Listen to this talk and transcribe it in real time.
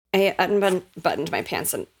I unbuttoned my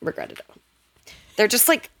pants and regretted it. They're just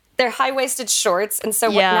like, they're high-waisted shorts. And so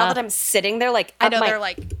now that I'm sitting there, like, I know they're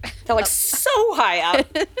like so high up.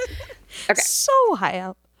 Okay. So high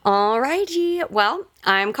up. Alrighty. Well,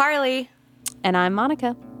 I'm Carly. And I'm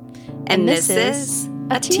Monica. And this is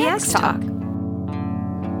a TX Talk.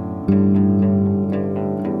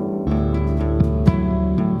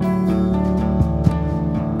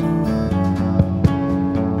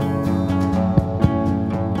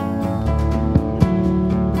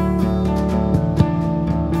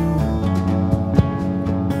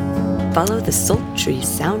 Follow the sultry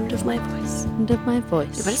sound of my voice.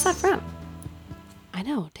 What is that from? I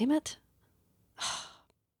know. Damn it.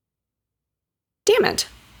 Damn it.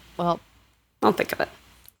 Well, I'll think of it.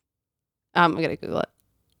 I'm going to Google it.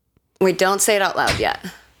 Wait, don't say it out loud yet.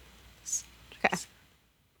 Okay.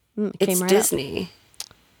 It's right Disney,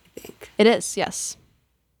 I think. It is, yes.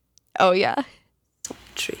 Oh, yeah.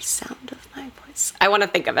 Sultry sound of my voice. I want to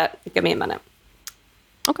think of it. Give me a minute.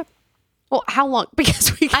 Okay. Well, how long?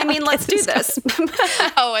 Because let's do this.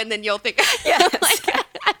 Oh, and then you'll think. Yes.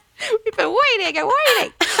 We've been waiting and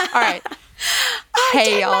waiting. All right. I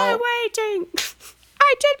did my waiting.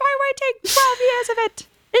 12 years of it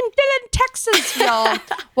in Dillon, Texas, y'all.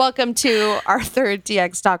 Welcome to our third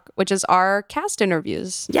DX Talk, which is our cast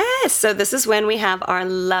interviews. Yes. So this is when we have our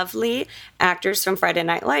lovely actors from Friday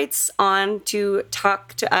Night Lights on to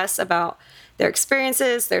talk to us about their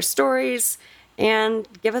experiences, their stories, and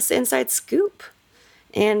give us the inside scoop.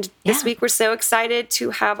 And this week we're so excited to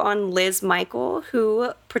have on Liz Michael,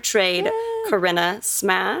 who portrayed Corinna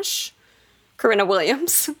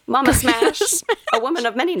Williams, Mama Smash, a woman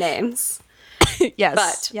of many names.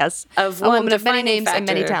 Yes, Of a one woman of many names and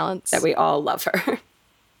many factor talents. That we all love her.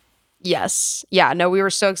 Yes. Yeah, no, we were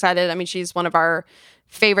so excited. I mean, she's one of our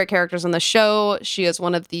favorite characters on the show. She is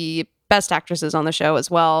one of the best actresses on the show as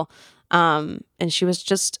well. And she was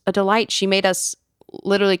just a delight. She made us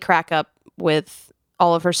literally crack up with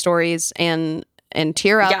all of her stories and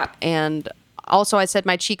tear up. Yeah. And also I said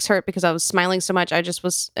my cheeks hurt because I was smiling so much. It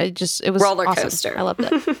was roller awesome. coaster. I loved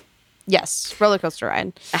it. Yes. Roller coaster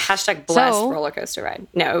ride. A hashtag blessed roller coaster ride.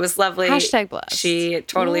 No, it was lovely. Hashtag blessed. She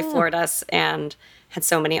totally floored us and had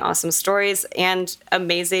so many awesome stories and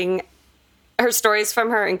amazing, her stories from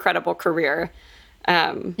her incredible career.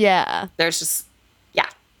 There's just,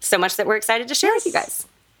 so much that we're excited to share with you guys.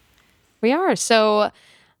 We are. So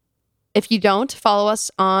if you don't follow us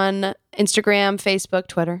on Instagram, Facebook,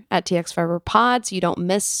 Twitter at TX Forever Pod, so you don't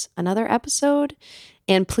miss another episode.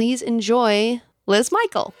 And please enjoy Liz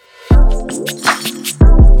Michael.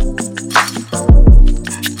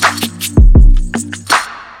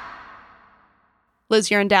 Liz,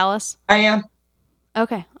 you're in Dallas? I am.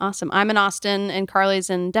 Okay, awesome. I'm in Austin and Carly's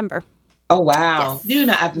in Denver. Oh, wow. Yes. You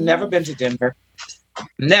know, I've never been to Denver.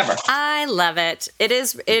 Never. I love it. It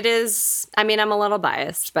is, I mean, I'm a little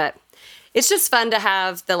biased, but it's just fun to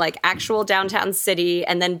have the actual downtown city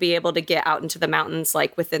and then be able to get out into the mountains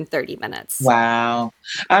within 30 minutes. Wow.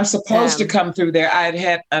 I'm supposed to come through there. I'd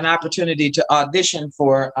had an opportunity to audition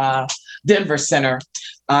for Denver Center.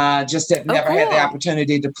 Just had never had the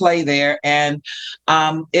opportunity to play there. And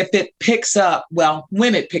if it picks up,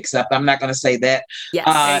 when it picks up, I'm not going to say that.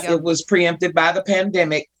 Yes, it was preempted by the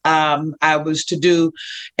pandemic. I was to do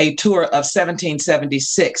a tour of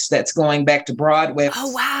 1776 that's going back to Broadway.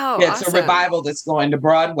 Oh, wow. It's a revival that's going to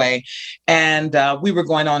Broadway. And we were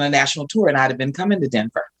going on a national tour and I'd have been coming to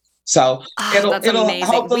Denver. So it'll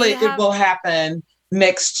hopefully it will happen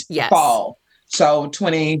next fall. So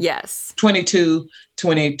 2022,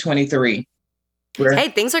 2023. Hey,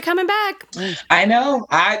 things are coming back. I know.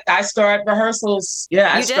 I start rehearsals.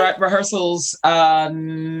 Yeah, I start rehearsals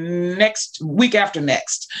week after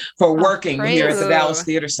next for working here at the Dallas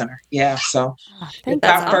Theater Center. Yeah, so it's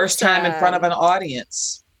our first time in front of an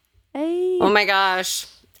audience. Hey. Oh my gosh.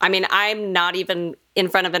 I mean, I'm not even in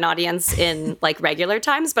front of an audience in regular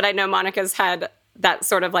times, but I know Monica's had that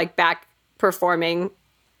sort of back performing.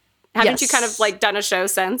 Haven't you kind of done a show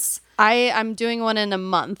since? I'm doing one in a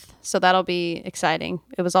month, so that'll be exciting.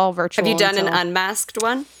 It was all virtual. Have you done an unmasked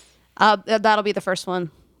one? That'll be the first one.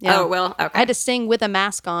 Yeah. Oh, well, okay. I had to sing with a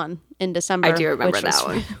mask on in December. I do remember that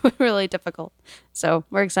one. Really difficult. So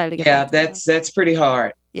we're excited to get back to that's pretty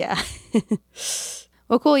hard. Yeah.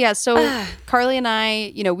 Well, cool. Yeah. So Carly and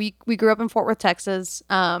I, we grew up in Fort Worth, Texas.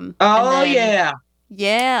 Yeah.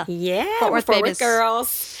 Fort Worth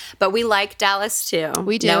girls. But we like Dallas too.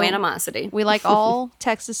 We do. No animosity. We like all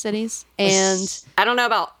Texas cities. And I don't know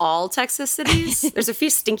about all Texas cities. There's a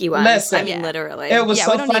few stinky ones. Listen, I mean, literally. It was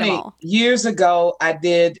so funny. Years ago, I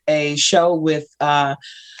did a show with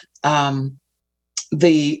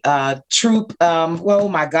troop. Oh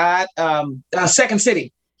my God, Second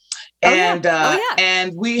City.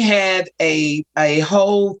 And we had a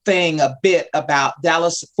whole thing, a bit about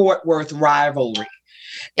Dallas-Fort Worth rivalry.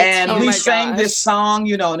 And we sang this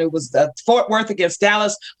song, and it was Fort Worth against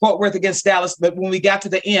Dallas. But when we got to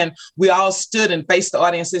the end, we all stood and faced the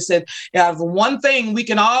audience and said, the one thing we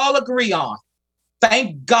can all agree on,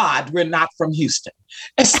 thank God we're not from Houston.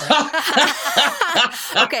 Okay,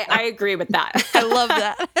 I agree with that. I love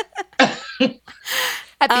that.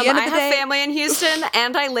 At the end of the day, I have family in Houston,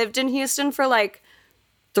 and I lived in Houston for like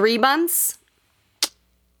 3 months.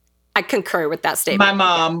 I concur with that statement. My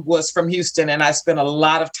mom was from Houston, and I spent a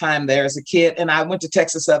lot of time there as a kid, and I went to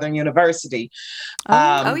Texas Southern University.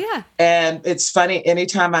 Yeah. And it's funny,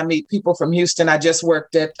 anytime I meet people from Houston, I just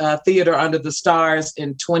worked at Theater Under the Stars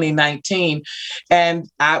in 2019, and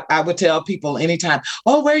I would tell people anytime,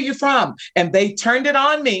 oh, where are you from? And they turned it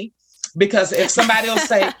on me. Because if somebody will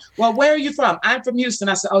say, well, where are you from? I'm from Houston.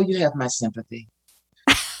 I said, oh, you have my sympathy.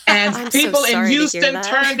 And people in Houston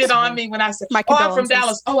turned it on me when I said, oh, I'm from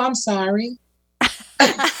Dallas. Oh, I'm sorry.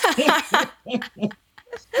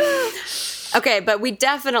 Okay, but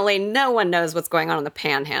no one knows what's going on in the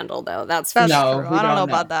Panhandle, though. That's for true. I don't know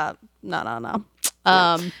about that. No.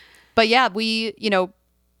 But yeah,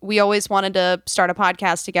 we always wanted to start a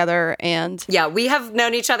podcast together, and we have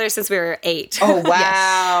known each other since we were 8. Oh,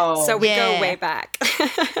 wow. Yes. So we go way back.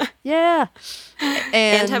 Yeah.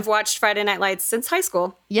 And have watched Friday Night Lights since high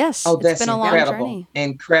school. Yes. Oh, that's been a long journey.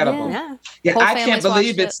 Incredible. Yeah, I can't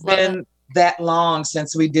believe it's been that long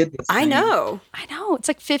since we did this. I know. It's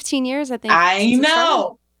like 15 years, I think. I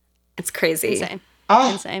know. It's crazy. Insane.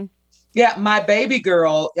 Insane. Yeah, my baby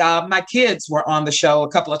girl, my kids were on the show a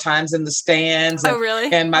couple of times in the stands. Oh,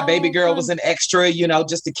 really? And my baby girl was an extra,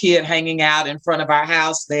 just a kid hanging out in front of our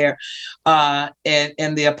house there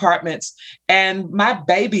in the apartments. And my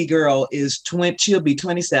baby girl she'll be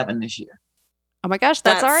 27 this year. Oh my gosh,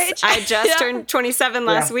 that's our age. I just turned 27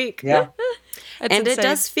 last week. Yeah. And insane. It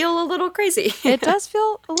does feel a little crazy. It does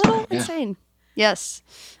feel a little insane. Yes.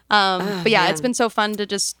 But yeah, it's been so fun to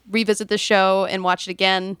just revisit the show and watch it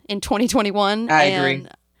again in 2021. I agree.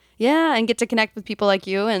 Yeah, and get to connect with people like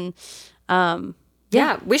you. And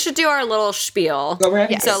we should do our little spiel. Go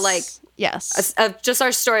ahead. Yes. So yes, just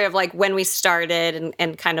our story of like when we started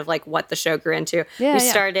and kind of like what the show grew into. We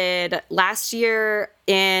started last year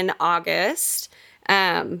in August.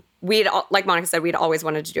 Like Monica said, we'd always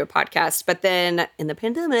wanted to do a podcast, but then in the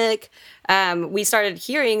pandemic, we started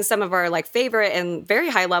hearing some of our like favorite and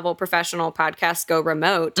very high level professional podcasts go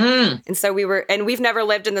remote. And so we've never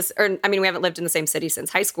lived in this, we haven't lived in the same city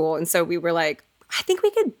since high school. And so we were like, I think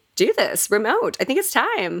we could do this remote. I think it's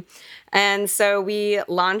time. And so we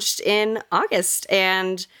launched in August,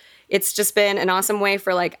 and it's just been an awesome way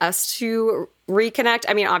for like us to reconnect.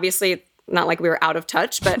 I mean, obviously, not like we were out of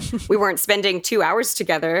touch, but we weren't spending 2 hours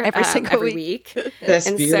together every week.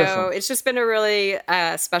 That's beautiful. So it's just been a really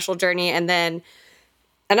special journey. And then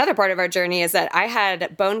another part of our journey is that I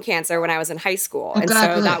had bone cancer when I was in high school. And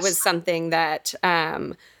so that was something that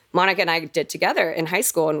Monica and I did together in high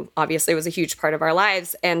school, and obviously it was a huge part of our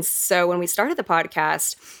lives. And so when we started the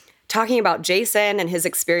podcast, talking about Jason and his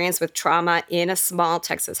experience with trauma in a small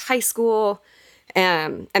Texas high school,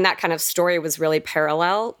 and that kind of story was really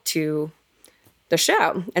parallel to the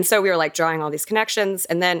show. And so we were like drawing all these connections.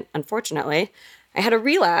 And then, unfortunately, I had a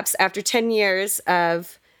relapse after 10 years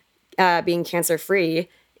of being cancer-free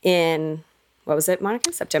in, what was it,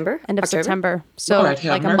 Monica? September? End of October? September. So like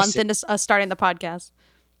a month into us starting the podcast.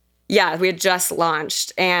 Yeah, we had just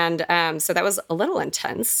launched. And so that was a little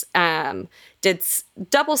intense. Did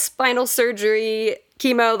double spinal surgery,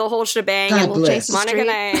 chemo, the whole shebang. God bless. Monica and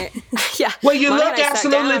I, Well, you look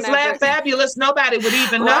absolutely fabulous. Nobody would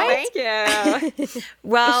even know. Thank you.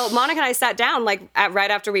 Well, Monica and I sat down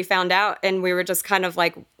right after we found out, and we were just kind of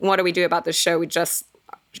like, what do we do about this show? We just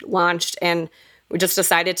launched, and we just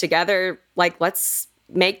decided together, like, let's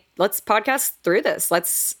podcast through this.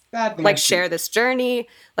 Let's share this journey.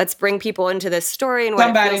 Let's bring people into this story and what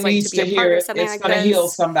somebody it feels needs like to be to a part hear of something it's like going to this. heal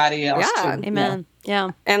somebody else too. Amen.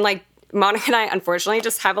 Yeah. And like Monica and I, unfortunately,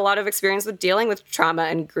 just have a lot of experience with dealing with trauma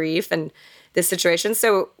and grief and this situation.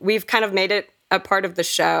 So we've kind of made it a part of the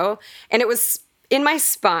show. And it was in my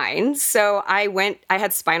spine. So I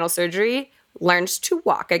had spinal surgery, learned to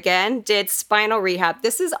walk again, did spinal rehab.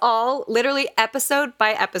 This is all literally episode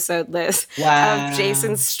by episode, Liz, of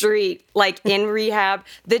Jason Street, like in rehab.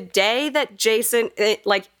 The day that Jason,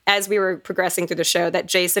 as we were progressing through the show, that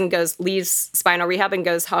Jason leaves spinal rehab and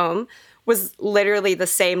goes home was literally the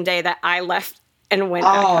same day that I left and went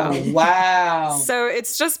back home. Oh, wow. So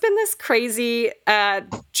it's just been this crazy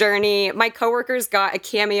journey. My coworkers got a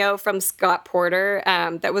cameo from Scott Porter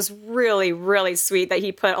that was really, really sweet, that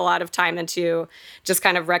he put a lot of time into just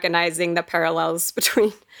kind of recognizing the parallels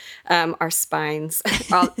between our spines,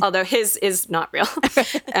 although his is not real.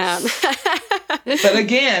 But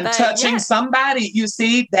again, touching somebody, you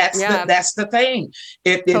see, that's the thing.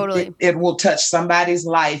 It will touch somebody's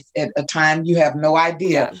life at a time you have no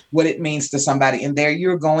idea what it means to somebody, and there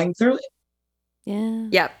you're going through it. Yeah.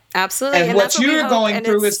 Yep, absolutely. And what you're going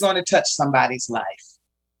through is going to touch somebody's life.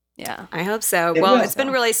 Yeah, I hope so. It's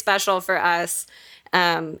been really special for us,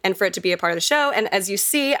 and for it to be a part of the show. And as you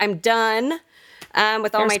see, I'm done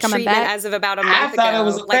with all my treatment as of about a month ago. I thought it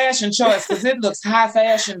was a fashion choice because it looks high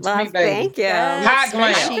fashion to me, baby. Thank you. High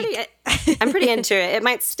glam. I'm pretty into it. It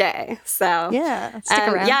might stay. So stick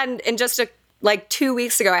around. Yeah, and just 2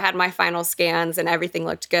 weeks ago, I had my final scans and everything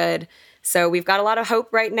looked good. So we've got a lot of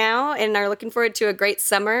hope right now and are looking forward to a great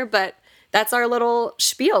summer. But that's our little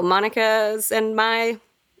spiel, Monica's and my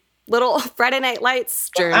little Friday Night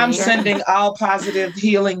Lights journey. I'm sending all positive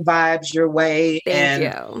healing vibes your way. Thank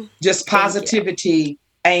you. Just positivity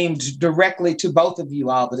aimed directly to both of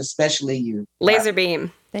you all, but especially you. Laser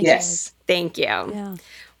beam. Yes. Thank you. Yeah.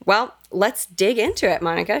 Well, let's dig into it,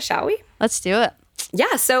 Monica, shall we? Let's do it.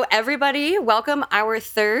 Yeah, so everybody, welcome our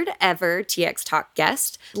third ever TX Talk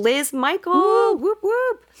guest, Liz Michael, whoop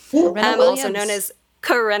whoop, also known as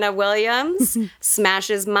Corinna Williams,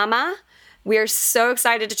 Smash's mama. We are so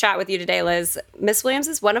excited to chat with you today, Liz. Miss Williams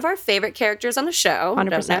is one of our favorite characters on the show. 100%. I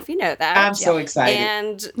don't know if you know that. I'm so excited.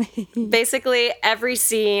 And basically every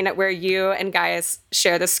scene where you and Gaius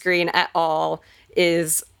share the screen at all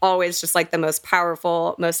is always just the most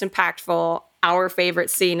powerful, most impactful, our favorite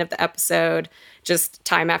scene of the episode, just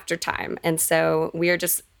time after time. And so we are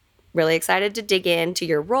just really excited to dig into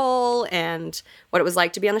your role and what it was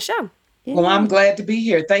like to be on the show. Yeah. Well, I'm glad to be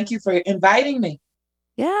here. Thank you for inviting me.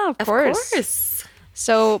 Yeah, of course.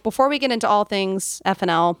 So before we get into all things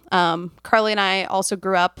FNL, Carly and I also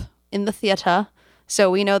grew up in the theater.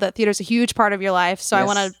 So we know that theater is a huge part of your life. So I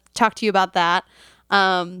want to talk to you about that.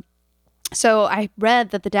 So I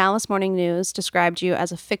read that the Dallas Morning News described you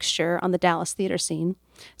as a fixture on the Dallas theater scene.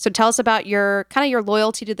 So tell us about your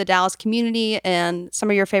loyalty to the Dallas community and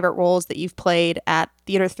some of your favorite roles that you've played at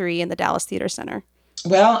Theater 3 and the Dallas Theater Center.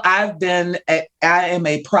 Well, I am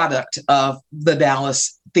a product of the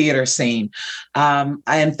Dallas theater scene.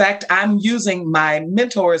 In fact, I'm using my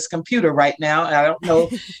mentor's computer right now. I don't know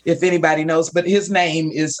if anybody knows, but his name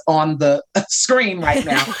is on the screen right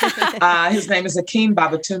now. His name is Akeem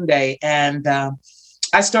Babatunde. And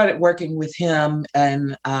I started working with him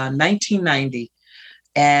in 1990.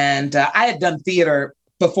 And I had done theater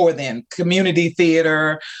before then, community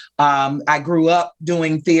theater. I grew up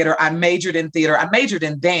doing theater. I majored in theater. I majored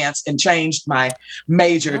in dance and changed my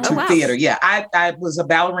major to theater. Yeah, I was a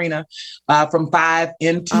ballerina from 5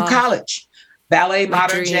 into college. Ballet,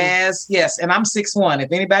 modern jazz. Yes, and I'm 6'1".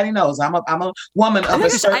 If anybody knows, I'm a woman of a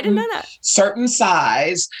certain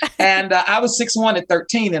size. And I was 6'1" at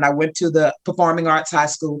 13, and I went to the Performing Arts High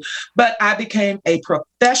School. But I became a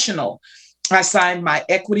professional. I signed my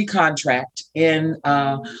equity contract in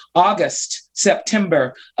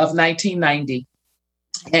September of 1990.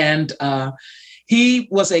 And he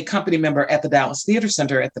was a company member at the Dallas Theater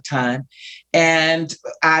Center at the time. And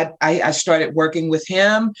I started working with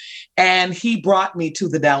him, and he brought me to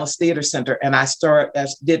the Dallas Theater Center. And I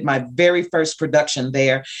did my very first production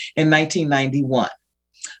there in 1991,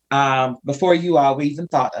 before you all even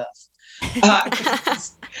thought of.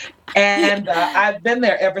 And I've been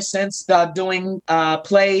there ever since, doing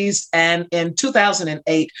plays. And in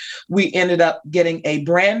 2008, we ended up getting a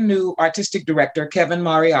brand new artistic director, Kevin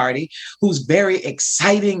Moriarty, who's very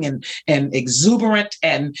exciting and exuberant.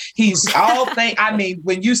 And he's all things. I mean,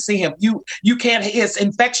 when you see him, you can't, it's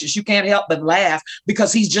infectious. You can't help but laugh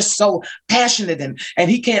because he's just so passionate and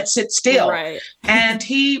he can't sit still. Right. And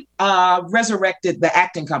he resurrected the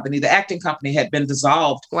acting company. The acting company had been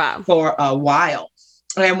dissolved for a while.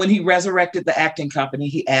 And when he resurrected the acting company,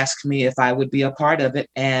 he asked me if I would be a part of it.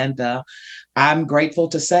 And I'm grateful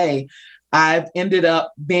to say I've ended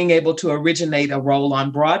up being able to originate a role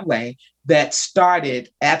on Broadway that started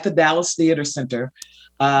at the Dallas Theater Center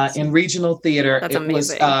in regional theater. That's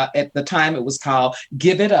amazing. It was, at the time, it was called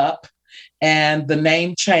Give It Up. And the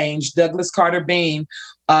name changed. Douglas Carter Bean,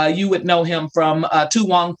 you would know him from Tu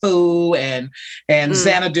Wong Fu and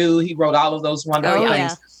Xanadu. He wrote all of those wonderful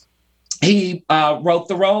things. Yeah. He wrote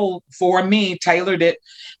the role for me, tailored it,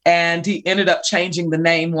 and he ended up changing the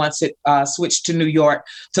name once it switched to New York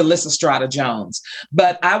to Lysistrata Jones.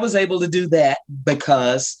 But I was able to do that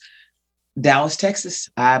because Dallas, Texas.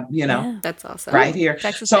 That's awesome. Right here.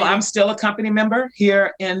 Texas, so baby. I'm still a company member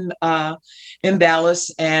here in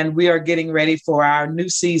Dallas, and we are getting ready for our new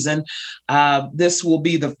season. This will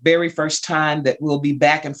be the very first time that we'll be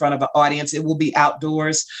back in front of an audience. It will be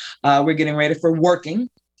outdoors. We're getting ready for Working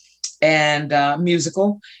and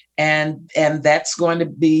musical. And that's going to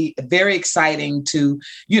be very exciting to,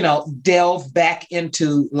 delve back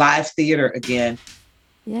into live theater again.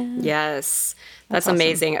 Yeah. Yes. That's awesome.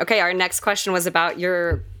 Amazing. Okay. Our next question was about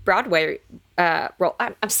your Broadway role.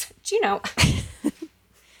 I'm sorry.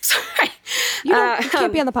 You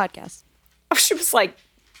can't be on the podcast. She was like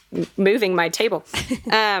moving my table.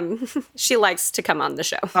 She likes to come on the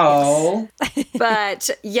show. Oh.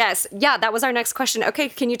 But yes. Yeah, that was our next question. Okay.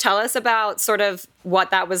 Can you tell us about sort of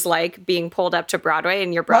what that was like being pulled up to Broadway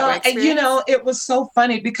and your Broadway experience? It was so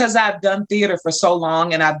funny because I've done theater for so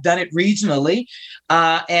long and I've done it regionally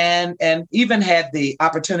and even had the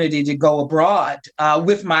opportunity to go abroad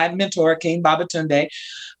with my mentor, King Babatunde.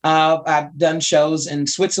 I've done shows in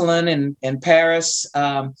Switzerland and Paris,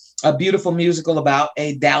 a beautiful musical about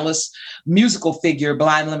a Dallas musical figure,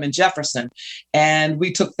 Blind Lemon Jefferson. And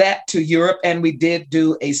we took that to Europe, and we did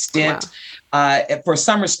do a stint for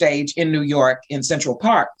Summer Stage in New York in Central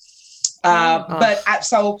Park.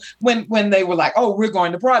 So when they were like, oh, we're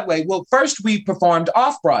going to Broadway. Well, first we performed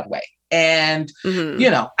off Broadway. And,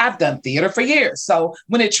 I've done theater for years. So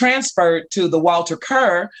when it transferred to the Walter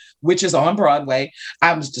Kerr, which is on Broadway,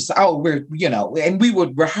 I was just, and we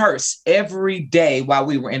would rehearse every day while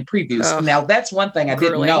we were in previews. Now, that's one thing I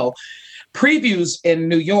didn't know. Previews in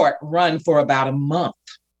New York run for about a month.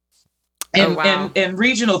 And in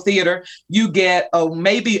regional theater, you get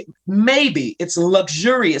maybe it's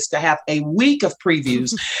luxurious to have a week of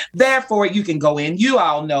previews. Therefore, you can go in. You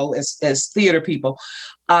all know as theater people,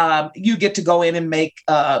 you get to go in and make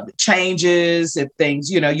changes if things.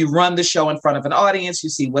 You run the show in front of an audience. You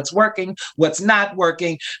see what's working, what's not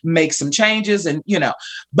working, make some changes, and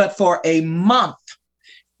But for a month,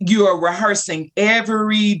 you are rehearsing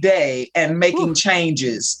every day and making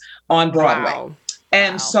changes on Broadway. Wow.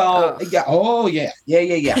 And so, yeah.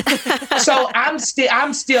 So I'm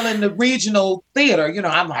still in the regional theater.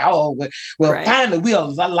 I'm like, finally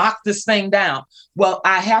we'll lock this thing down. Well,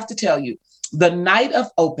 I have to tell you, the night of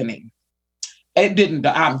opening, it didn't.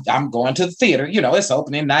 I'm going to the theater. It's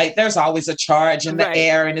opening night. There's always a charge in the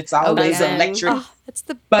air, and it's always electric. Oh, that's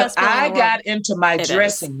the best. But I got into my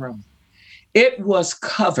dressing room. It was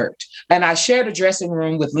covered. And I shared a dressing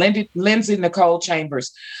room with Lindsay Nicole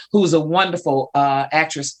Chambers, who's a wonderful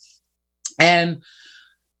actress. And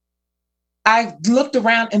I looked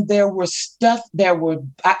around and there was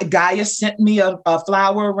Gaia sent me a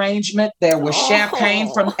flower arrangement. There was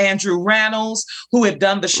champagne from Andrew Reynolds, who had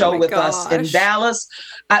done the show with us in Dallas.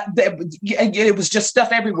 It was just stuff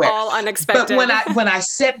everywhere. All unexpected. But when I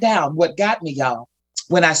sat down, what got me, y'all,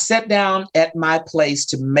 when I sat down at my place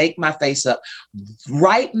to make my face up,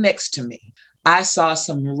 right next to me, I saw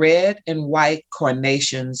some red and white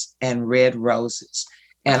carnations and red roses,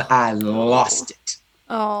 and I lost it.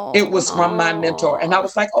 Oh, it was from my mentor, and I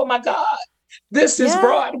was like, "Oh my God, this is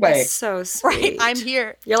Broadway." That's so sweet. Right, I'm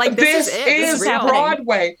here. You're like, this is it. This is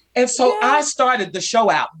Broadway. And so I started the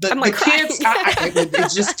show out. The kids,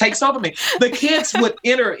 it just takes over me. The kids would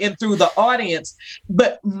enter in through the audience,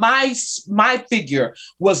 but my figure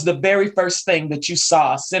was the very first thing that you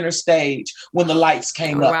saw center stage when the lights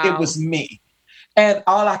came up. It was me. And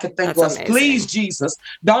all I could think was, amazing. Please, Jesus,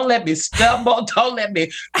 don't let me stumble. Don't let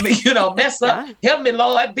me mess up. Help me,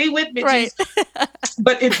 Lord. Be with me, Jesus.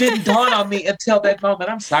 But it didn't dawn on me until that moment.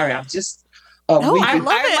 I'm sorry. I'm just I'm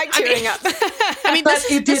like tearing up. I mean,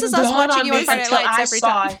 this is us watching you on Friday Night Lights every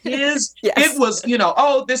time. It was,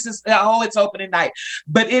 it's opening night.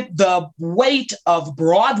 But the weight of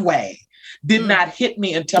Broadway did not hit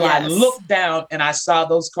me until I looked down and I saw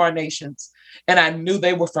those carnations. And I knew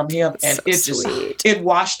they were from him, and it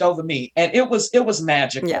washed over me, and it was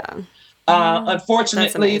magical. Yeah.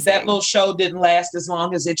 Unfortunately, that little show didn't last as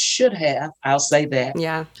long as it should have. I'll say that.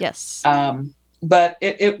 Yeah. Yes. But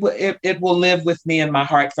it will live with me in my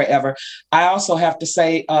heart forever. I also have to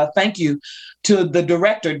say thank you to the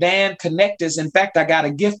director, Dan Connectus. In fact, I got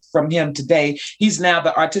a gift from him today. He's now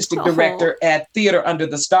the artistic director at Theater Under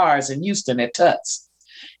the Stars in Houston at Tuts.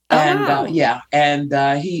 And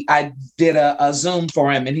I did a Zoom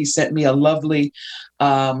for him, and he sent me a lovely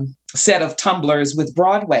set of tumblers with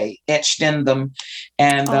Broadway etched in them,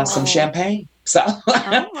 and some champagne. So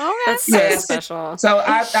that's so special. So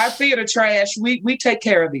our theater trash, we take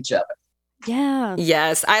care of each other. Yeah.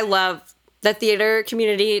 Yes, I love the theater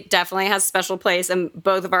community. Definitely has a special place in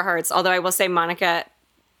both of our hearts. Although I will say Monica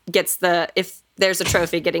gets if there's a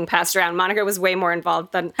trophy getting passed around. Monica was way more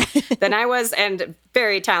involved than I was, and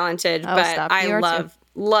very talented. But I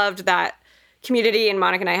loved that community, and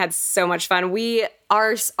Monica and I had so much fun.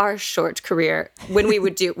 Our short career when we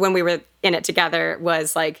were in it together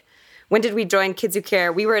was like, when did we join Kids Who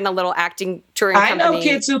Care? We were in a little acting touring company. I know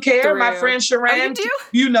Kids Who Care. My friend Sharan. Oh, you do?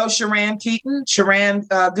 You know Sharan Keaton. Sharan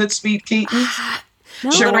Goodspeed Keaton. No.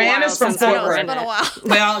 Sharan is from Fort Worth. It's been a while.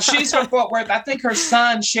 Well, she's from Fort Worth. I think her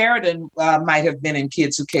son Sheridan might have been in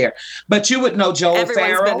Kids Who Care. But you would know Joel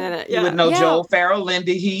Farrell. Been in it. Yeah. You would know Joel Farrell,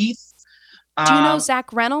 Linda Heath. Do you know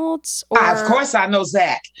Zach Reynolds? Of course I know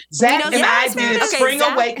Zach. Zach and I did Spring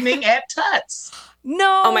Awakening at Tuts.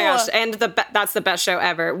 No. Oh my gosh. And that's the best show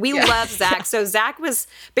ever. We love Zach. So Zach was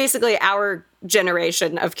basically our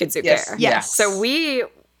generation of Kids Who Care. Yes. So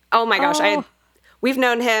oh my gosh, we've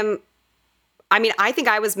known him. I mean, I think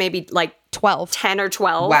I was maybe like 10 or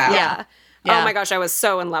 12. Wow. Yeah. Oh my gosh, I was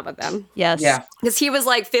so in love with him. Yes. Yeah. Because he was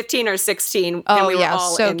like 15 or 16 and we were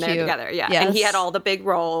all in there together. Yeah. Yes. And he had all the big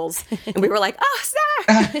roles. And we were like, oh,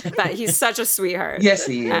 Zach. But he's such a sweetheart. Yes,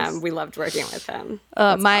 he is. We loved working with him.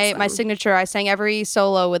 My signature, I sang every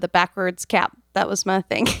solo with a backwards cap. That was my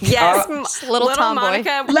thing. Yes. Little tomboy.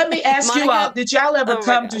 Monica, let me ask you all, did y'all ever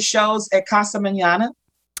come to shows at Casa Manana?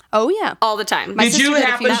 Oh, yeah. All the time. Did you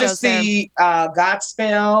happen to see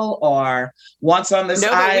Godspell or Once on This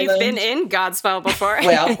Island? No, but we've been in Godspell before.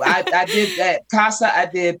 Well, I did that. Casa, I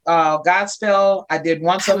did Godspell, I did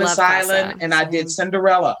Once on This Island, and I did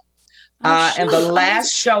Cinderella. And the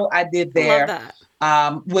last show I did there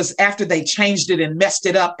was after they changed it and messed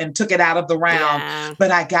it up and took it out of the round. Yeah.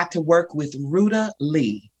 But I got to work with Ruta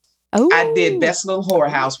Lee. Oh. I did Best Little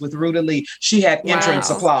Whorehouse with Ruta Lee. She had entrance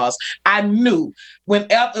applause. I knew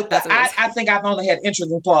whenever I think I've only had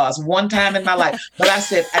entrance applause one time in my life, but I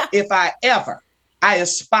said if I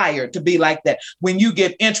aspired to be like that. When you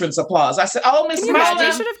get entrance applause, I said, "Oh, Miss Mona, they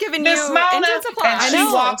should have given you Mona," entrance applause. and she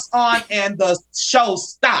walks on, and the show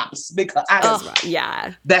stops because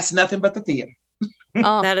that's nothing but the theater.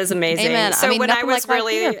 That is amazing. Amen. So when I was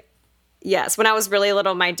when I was really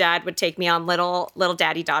little, my dad would take me on little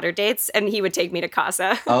daddy-daughter dates, and he would take me to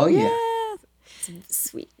Casa. Oh, yeah.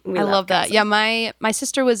 Sweet. I love that. Casa. Yeah, my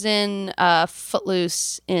sister was in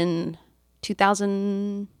Footloose in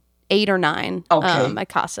 2008 or 9 at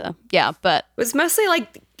Casa. Yeah, but... It was mostly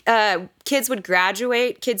like kids would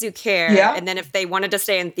graduate, Kids Who Care, and then if they wanted to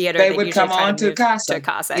stay in theater, they would come on to Casa.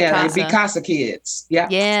 Yeah, they'd be Casa kids.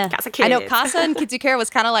 Yeah. Casa kids. I know Casa and Kids Who Care was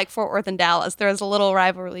kind of like Fort Worth and Dallas. There was a little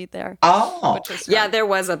rivalry there. Oh. There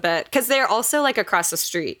was a bit. Because they're also like across the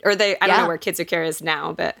street. Or I don't know where Kids Who Care is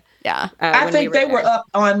now, but... Yeah. I think they were up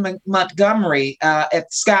on Montgomery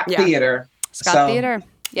at Scott Theater. Scott Theater.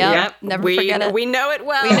 Yep. Never forget it. We know it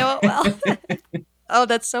well. We know it well. Oh,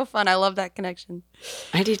 that's so fun. I love that connection.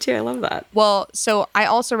 I do too. I love that. Well, so I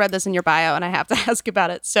also read this in your bio, and I have to ask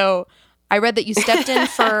about it. So I read that you stepped in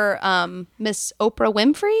for Miss Oprah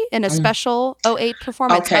Winfrey in a special 2008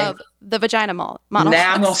 performance of the Vagina Monologues.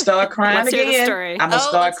 Now I'm going to start crying again. Hear the story. I'm going to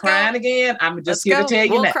start crying again. I'm just here to tell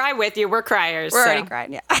you We'll cry with you. We're criers. We're already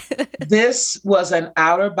crying, yeah. This was an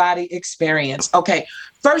outer body experience. Okay.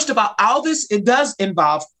 First of all this, it does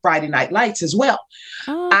involve Friday Night Lights as well.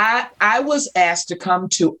 Oh. I was asked to come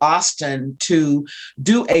to Austin to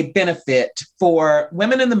do a benefit for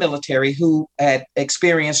women in the military who had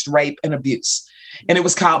experienced rape and abuse. And it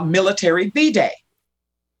was called Military V-Day.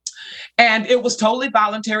 And it was totally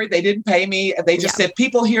voluntary. They didn't pay me. They just said,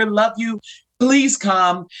 people here love you. Please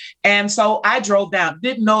come. And so I drove down.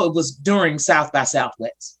 Didn't know it was during South by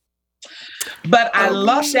Southwest. But I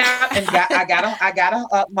lucked out and I got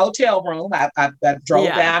a motel room. I drove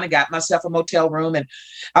down and got myself a motel room, and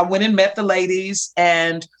I went and met the ladies,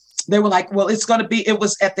 and they were like, well, it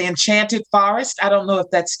was at the Enchanted Forest. I don't know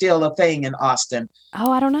if that's still a thing in Austin.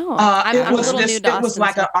 Oh, I don't know. It was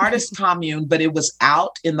like an artist commune, but it was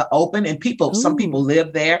out in the open, and some people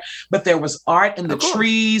lived there, but there was art in the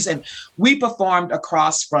trees, and we performed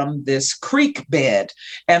across from this creek bed.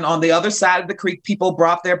 And on the other side of the creek, people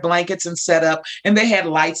brought their blankets and set up, and they had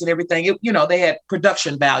lights and everything. They had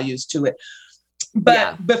production values to it.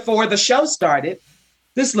 But before the show started,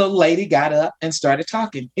 this little lady got up and started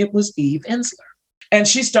talking. It was Eve Ensler. And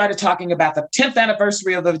she started talking about the 10th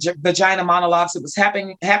anniversary of the Vagina Monologues. It was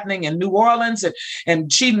happening in New Orleans.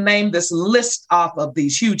 And she named this list off of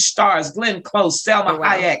these huge stars: Glenn Close, Selma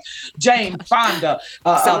Hayek, Jane Fonda,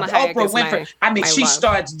 Oprah Winfrey. She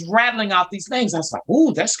starts rattling off these names. I was like,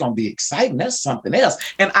 ooh, that's going to be exciting. That's something else.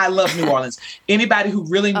 And I love New Orleans. Anybody who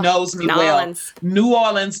really knows me well, New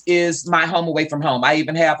Orleans is my home away from home. I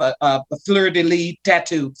even have a fleur-de-lis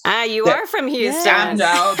tattoo. You are from Houston.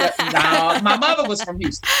 No, my mother was was from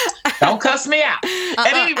Houston. Don't cuss me out.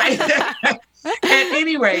 At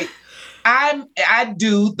any rate, I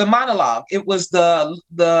do the monologue. It was the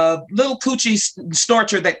little coochie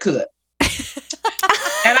snorcher that could.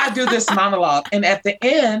 And I do this monologue. And at the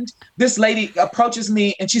end, this lady approaches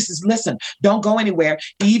me and she says, listen, don't go anywhere.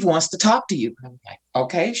 Eve wants to talk to you. I'm like,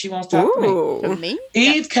 okay, she wants to talk to me.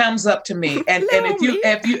 Eve comes up to me. And if you,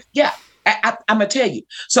 I'm going to tell you.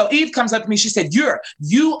 So Eve comes up to me. She said,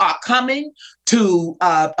 you are coming to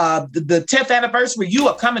the 10th anniversary. You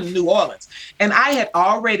are coming to New Orleans. And I had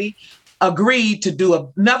already agreed to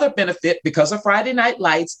do another benefit because of Friday Night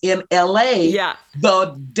Lights in LA.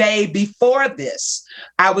 The day before this,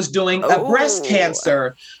 I was doing a breast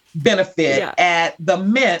cancer benefit at the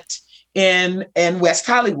Mint in West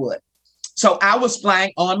Hollywood. So I was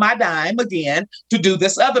flying on my dime again to do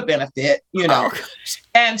this other benefit,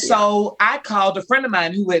 And so I called a friend of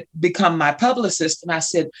mine who had become my publicist. And I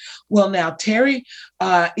said, well, now, Terry,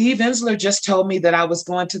 Eve Ensler just told me that I was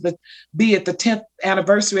going to be at the 10th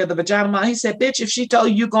anniversary of the Vagina Monologue. He said, bitch, if she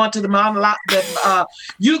told you going to the monologue,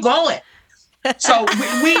 you going. So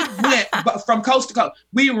we went from coast to coast.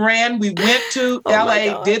 We went to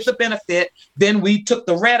LA, did the benefit. Then we took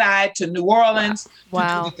the red eye to New Orleans to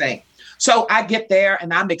do the thing. So I get there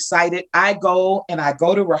and I'm excited. I go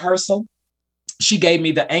to rehearsal. She gave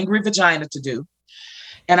me the Angry Vagina to do.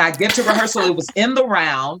 And I get to rehearsal. It was in the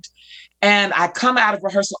round. And I come out of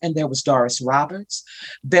rehearsal and there was Doris Roberts.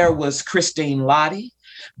 There was Christine Lottie.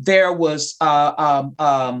 There was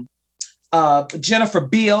Jennifer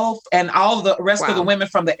Beal and all the rest of the women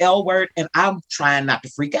from the L Word. And I'm trying not to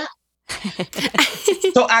freak out.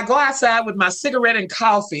 So I go outside with my cigarette and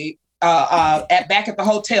coffee back at the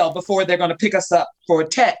hotel before they're going to pick us up for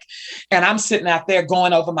tech. And I'm sitting out there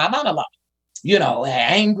going over my monologue,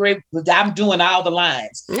 angry. I'm doing all the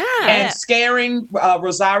lines and scaring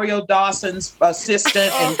Rosario Dawson's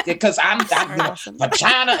assistant. And because I'm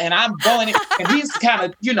vagina and I'm going and he's kind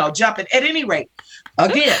of, jumping. At any rate,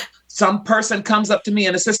 again, some person comes up to me,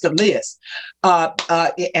 an assistant, Liz,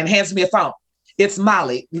 and hands me a phone. It's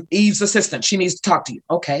Molly, Eve's assistant. She needs to talk to you.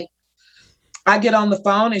 Okay. I get on the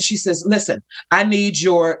phone and she says, listen, I need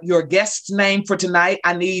your guest's name for tonight.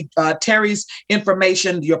 I need Terry's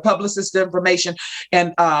information, your publicist's information.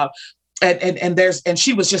 And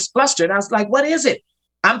she was just flustered. I was like, what is it?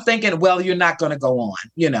 I'm thinking, well, you're not going to go on,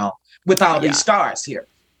 with all these stars here.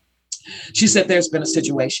 She said, there's been a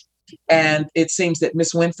situation. And it seems that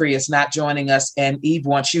Miss Winfrey is not joining us and Eve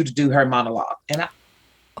wants you to do her monologue. And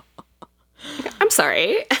I'm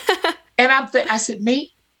sorry. And I said,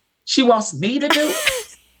 me? She wants me to do?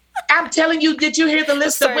 I'm telling you, did you hear the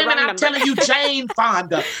list of women? I'm telling you, Jane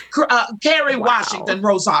Fonda, Kerry Washington,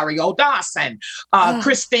 Rosario Dawson,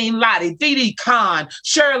 Christine Lottie, Dee Dee Khan,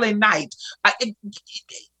 Shirley Knight.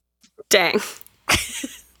 Dang.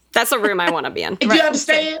 That's a room I want to be in. Do you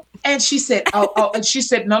understand? And she said, and she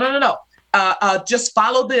said, no. Just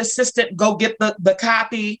follow the assistant, go get the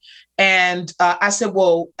copy. And I said,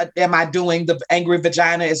 well, am I doing the Angry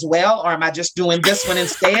Vagina as well? Or am I just doing this one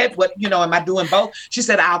instead? Am I doing both? She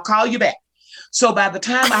said, I'll call you back. So by the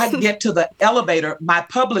time I get to the elevator, my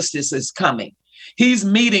publicist is coming. He's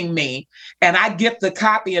meeting me and I get the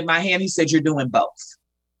copy in my hand. He said, you're doing both.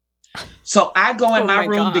 So I go in my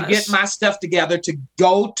room to get my stuff together to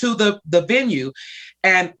go to the venue.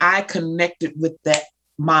 And I connected with that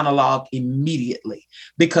monologue immediately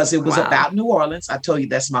because it was about New Orleans. I told you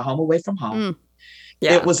that's my home away from home.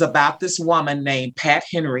 It was about this woman named Pat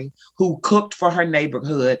Henry who cooked for her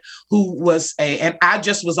neighborhood, who was and I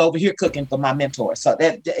just was over here cooking for my mentor. So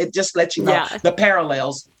that it just lets you know the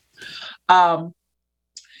parallels.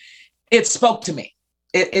 It spoke to me.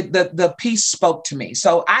 The piece spoke to me.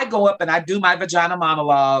 So I go up and I do my vagina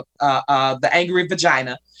monologue, the Angry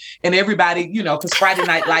Vagina. And everybody, because Friday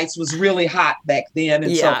Night Lights was really hot back then.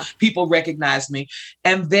 And so people recognized me.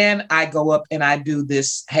 And then I go up and I do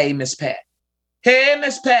this, hey, Miss Pat. Hey,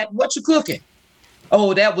 Miss Pat, what you cooking?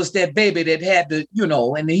 Oh, that was that baby that had the,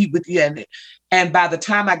 and he would, and by the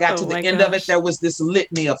time I got to the end of it, there was this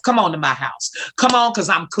litany of, come on to my house. Come on, because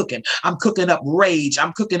I'm cooking. I'm cooking up rage.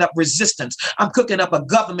 I'm cooking up resistance. I'm cooking up a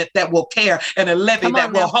government that will care and a levee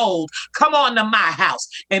that will hold. Come on to my house.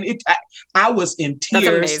 And I was in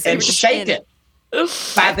tears and shaken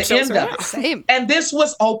by the end of it. Same. And this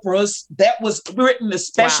was Oprah's, that was written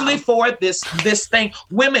especially for this thing.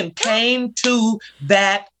 Women came to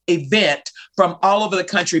that event from all over the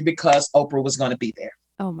country because Oprah was going to be there.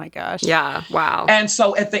 Oh my gosh. Yeah. Wow. And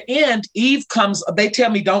so at the end, Eve comes, they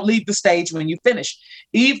tell me, don't leave the stage when you finish.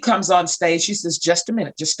 Eve comes on stage. She says, just a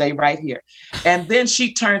minute, just stay right here. And then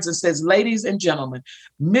she turns and says, ladies and gentlemen,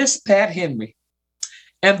 Miss Pat Henry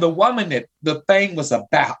And the woman that the thing was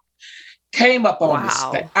about came up on the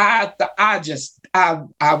stage.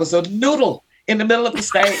 I was a noodle in the middle of the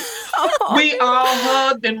stage. We all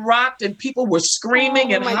hugged and rocked, and people were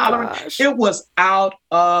screaming and hollering. Gosh. It was out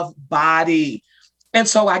of body. And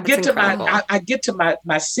so I get to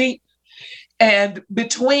my seat, and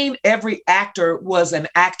between every actor was an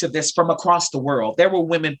activist from across the world. There were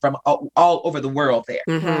women from all over the world there.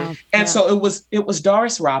 Mm-hmm. And so it was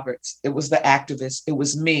Doris Roberts. It was the activist. It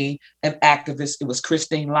was me, an activist. It was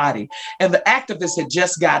Christine Lahti. And the activist had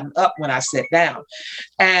just gotten up when I sat down.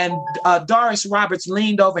 And Doris Roberts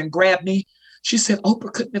leaned over and grabbed me. She said,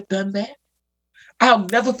 Oprah couldn't have done that. I'll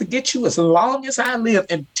never forget you as long as I live.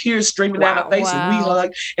 And tears streaming down her face, and we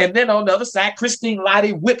hugged. And then on the other side, Christine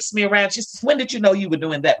Lahti whips me around. She says, when did you know you were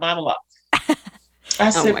doing that monologue?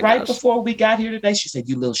 I said, right before we got here today. She said,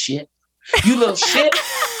 you little shit. You little shit.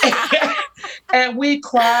 And we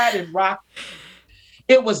cried and rocked.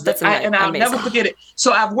 It was, and I'll never forget it.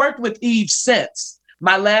 So I've worked with Eve since.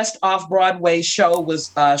 My last off-Broadway show was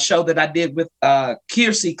a show that I did with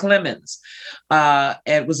Kiersey Clemens.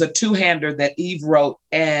 It was a two-hander that Eve wrote.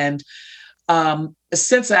 And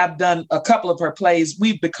since I've done a couple of her plays,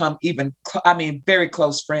 we've become very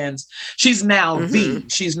close friends. She's now V.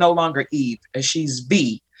 She's no longer Eve. She's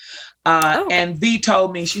V. And V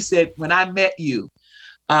told me, she said, when I met you,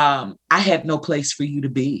 I had no place for you to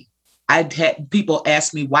be. I'd had people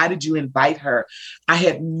ask me, why did you invite her? I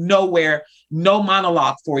had nowhere, no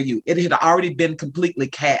monologue for you. It had already been completely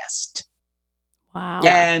cast. Wow.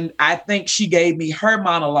 And I think she gave me her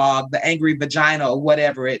monologue, The Angry Vagina or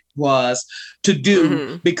whatever it was, to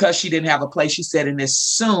do because she didn't have a place. She said, and as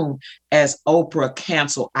soon as Oprah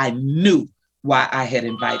canceled, I knew why I had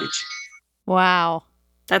invited you. Wow.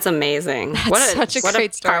 That's amazing. That's such a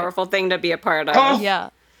great story. Powerful thing to be a part of. Oh, yeah.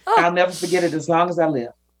 Oh. I'll never forget it as long as I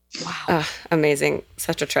live. Wow. Amazing.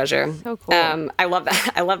 Such a treasure. So cool. I love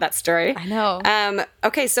that. I love that story. I know.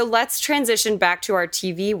 Okay, so let's transition back to our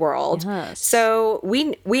TV world. Yes. So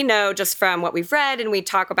we know just from what we've read, and we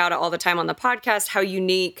talk about it all the time on the podcast, how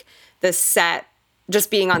unique the set,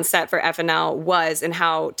 just being on set for FNL was, and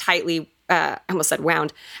how tightly, I almost said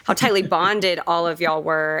wound, how tightly bonded all of y'all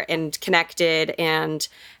were and connected, and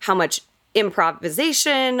how much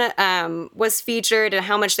improvisation was featured, and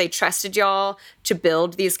how much they trusted y'all to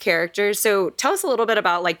build these characters. So tell us a little bit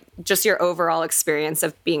about like just your overall experience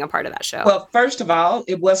of being a part of that show. Well, first of all,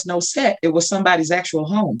 it was no set. It was somebody's actual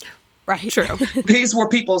home. Right. True. These were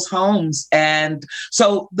people's homes. And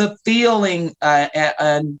so the feeling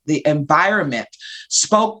and the environment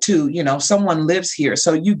spoke to, someone lives here.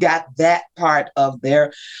 So you got that part of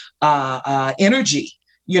their energy.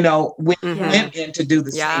 When we went in to do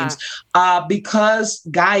the scenes, because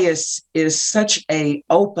Gaius is such a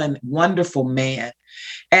open, wonderful man,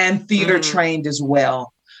 and theater trained as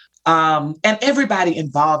well, and everybody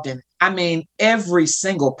involved in it. I mean, every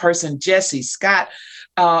single person, Jesse, Scott,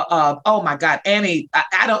 oh my God, Annie,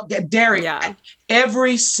 I don't get Derek,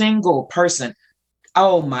 every single person.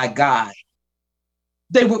 Oh my God,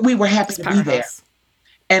 we were happy to be there.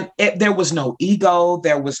 And there was no ego.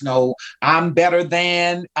 There was no, I'm better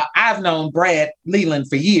than. I've known Brad Leland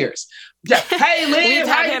for years. Hey, Liz, we've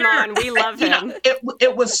had him on. We love him.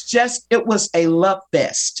 It was a love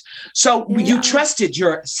fest. So you trusted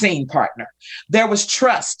your scene partner. There was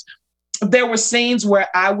trust. There were scenes where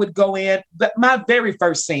I would go in. My very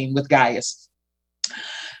first scene with Gaius,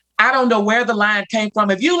 I don't know where the line came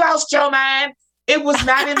from. If you lost your mind, it was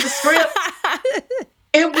not in the script.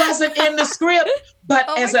 It wasn't in the script, but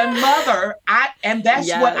as a mother,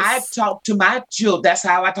 what I talk to my children. That's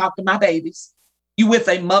how I talk to my babies. You with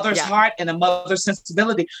a mother's heart and a mother's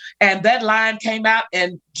sensibility. And that line came out,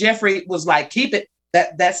 and Jeffrey was like, "Keep it.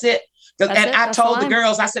 That's it." I told the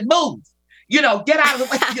girls, I said, "Move. Get out of the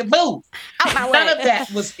way. Move." Out my way. None of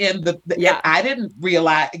that was in the. I didn't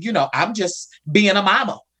realize. I'm just being a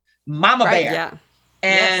mama bear. Yeah.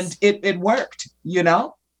 And it worked.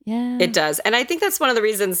 Yeah, it does. And I think that's one of the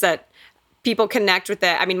reasons that people connect with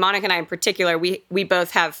it. I mean, Monica and I in particular, we both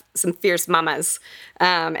have some fierce mamas.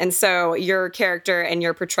 And so your character and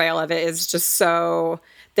your portrayal of it is just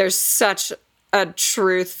there's such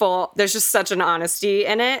there's just such an honesty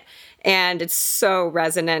in it. And it's so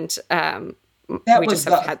resonant. That was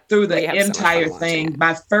through the entire thing.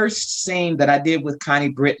 My first scene that I did with Connie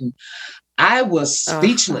Britton, I was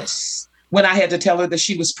speechless. When I had to tell her that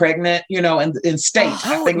she was pregnant, in stage.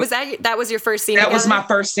 That was your first scene? That was my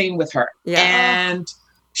first scene with her. Yeah. And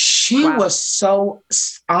she was so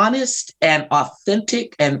honest and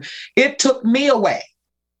authentic, and it took me away.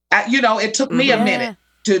 It took me a minute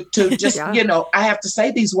to just, I have to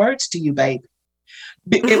say these words to you, baby.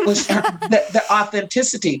 It was the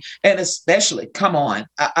authenticity, and especially, come on,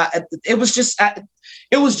 it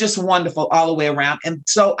was just wonderful all the way around. And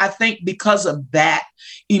so I think because of that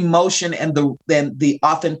emotion and the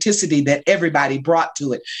authenticity that everybody brought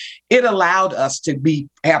to it, it allowed us to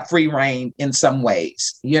have free reign in some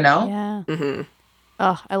ways, you know? Yeah. Mm-hmm.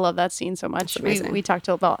 Oh, I love that scene so much. We talked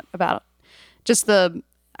a lot about just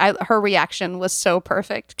her reaction was so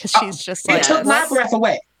perfect because she's just like, it took my breath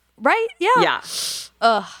away. Right? Yeah. Yeah.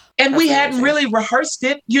 Ugh. And we hadn't really rehearsed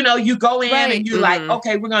it. You know, you go in and you're like,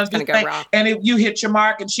 okay, we're going to do thing. And if you hit your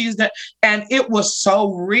mark and and it was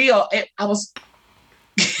so real. I was.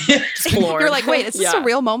 You're like, wait, is this a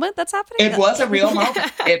real moment that's happening? It was a real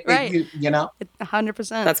moment. Right. You know, 100%.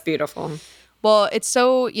 That's beautiful. Well, it's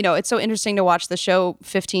so interesting to watch the show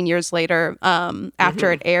 15 years later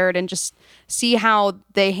after it aired and just see how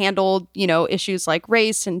they handled, issues like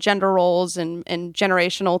race and gender roles and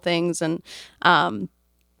generational things. And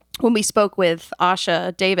when we spoke with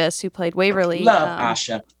Asha Davis, who played Waverly. Love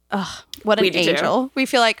Asha. What an angel. We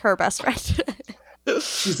feel like her best friend.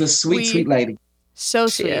 She's a sweet lady. So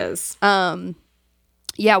sweet. She is.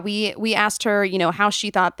 Yeah, we asked her, how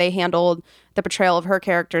she thought they handled the portrayal of her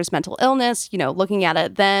character's mental illness, looking at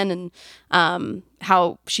it then and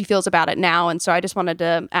how she feels about it now. And so I just wanted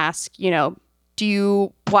to ask, do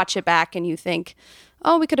you watch it back and you think,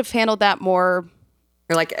 oh, we could have handled that more?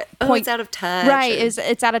 Or like, it's out of touch. Right,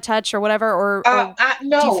 it's out of touch or whatever? Or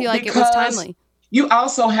no, do you feel like it was timely? You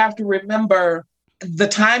also have to remember the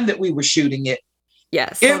time that we were shooting it.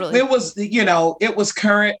 Yes, totally. It was, it was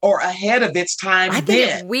current or ahead of its time. I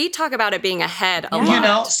think we talk about it being ahead a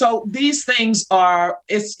lot. So these things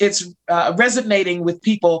it's resonating with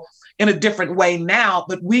people in a different way now,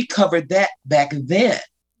 but we covered that back then.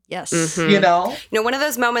 Yes. Mm-hmm. One of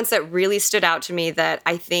those moments that really stood out to me that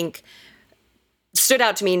I think stood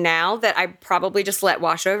out to me now that I probably just let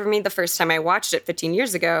wash over me the first time I watched it 15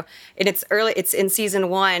 years ago. And it's in season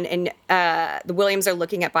 1 and the Williams are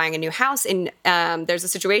looking at buying a new house. And there's a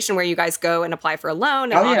situation where you guys go and apply for a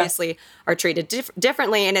loan and obviously are treated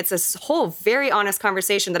differently. And it's this whole very honest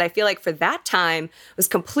conversation that I feel like for that time was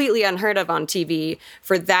completely unheard of on TV,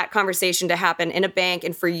 for that conversation to happen in a bank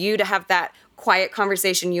and for you to have that quiet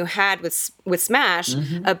conversation you had with Smash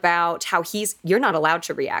about how you're not allowed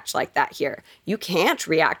to react like that here. You can't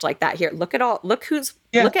react like that here. Look at how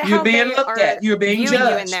you're being looked at. You're being judged.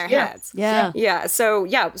 You in their heads. Yeah. Yeah. So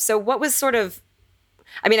what was sort of,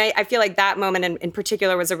 I feel like that moment in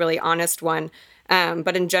particular was a really honest one.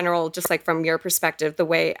 But in general, just like from your perspective,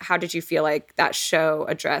 how did you feel like that show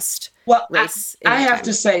addressed race? I have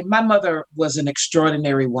to say, my mother was an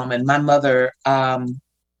extraordinary woman. My mother,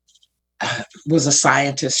 was a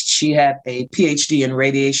scientist. She had a PhD in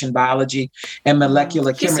radiation biology and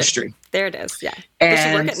molecular chemistry. There it is. Yeah. Did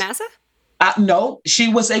she work at NASA? No,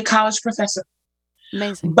 she was a college professor.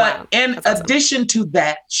 Amazing. But in addition to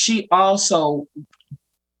that, she also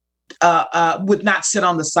would not sit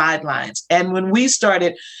on the sidelines. And when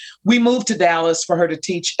we moved to Dallas for her to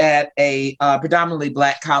teach at a predominantly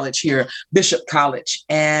Black college here, Bishop College.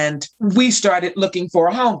 And we started looking for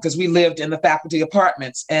a home because we lived in the faculty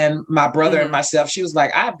apartments. And my brother and myself, she was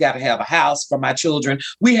like, I've got to have a house for my children.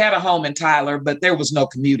 We had a home in Tyler, but there was no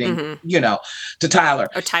commuting, to Tyler.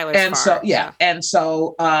 Oh, Tyler's and far. So, yeah. And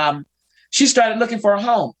so she started looking for a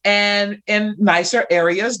home and in nicer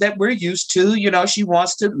areas that we're used to. She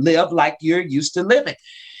wants to live like you're used to living.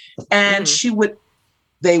 And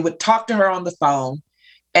they would talk to her on the phone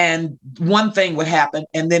and one thing would happen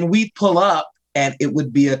and then we'd pull up and it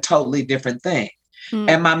would be a totally different thing.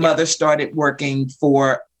 And my mother started working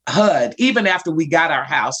for HUD even after we got our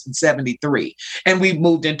house in 1973. And we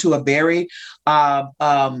moved into a very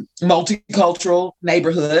multicultural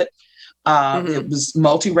neighborhood. It was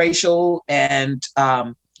multiracial and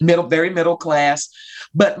very middle class.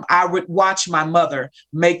 But I would watch my mother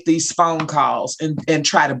make these phone calls and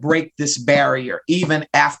try to break this barrier, even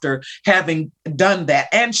after having done that.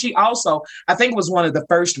 And she also, I think, was one of the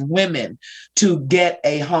first women to get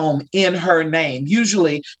a home in her name.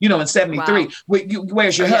 Usually, in 1973,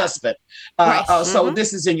 where's your husband? Right. So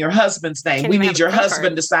this is in your husband's name. We need your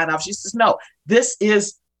husband to sign off. She says, no, this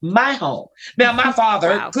is my home. Now, my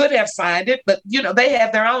father could have signed it, but they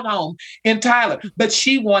had their own home in Tyler, but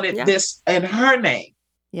she wanted this in her name.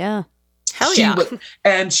 Yeah. Hell yeah.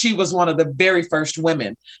 And she was one of the very first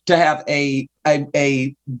women to have a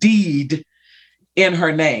deed in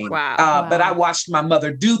her name. Wow. But I watched my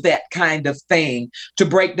mother do that kind of thing to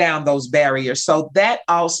break down those barriers. So that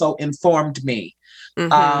also informed me, in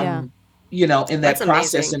that That's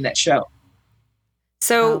process, amazing. in that show.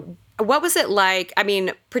 So what was it like?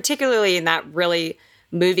 Particularly in that really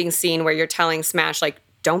moving scene where you're telling Smash, like,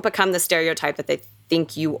 don't become the stereotype that they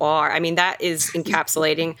think you are. I mean, that is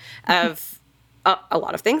encapsulating of a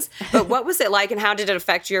lot of things. But what was it like, and how did it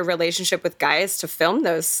affect your relationship with Gaius to film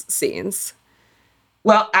those scenes?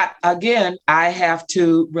 Well, I have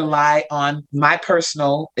to rely on my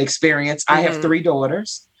personal experience. I have 3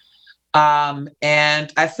 daughters. And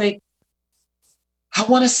I think, I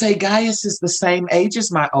want to say Gaius is the same age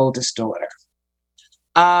as my oldest daughter.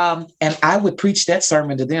 And I would preach that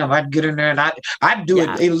sermon to them. I'd get in there and I'd do it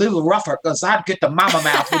a little rougher because I'd get the mama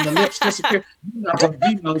mouth when the lips disappear. You're not going to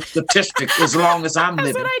be no statistic as long as I'm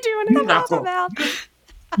living. That's what I do in the mama mouth.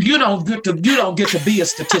 You don't get to be a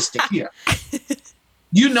statistic here.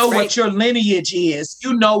 You know what your lineage is.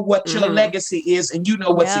 You know what your legacy is, and you know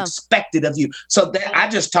what's expected of you. So that I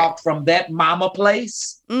just talked from that mama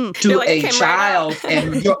place to a child,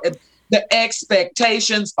 and the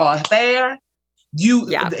expectations are there. You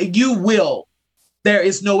will. There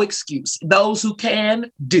is no excuse. Those who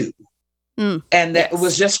can do, and that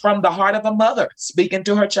was just from the heart of a mother speaking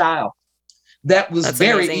to her child. That was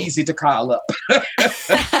very easy to call up.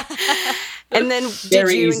 And then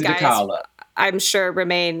did you and Gaius, I'm sure,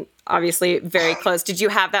 remain obviously very close. Did you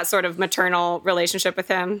have that sort of maternal relationship with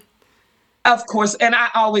him? Of course. And I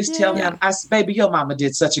always tell him, I said, baby, your mama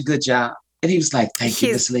did such a good job. And he was like, thank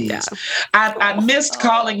you, Miss Liz. I missed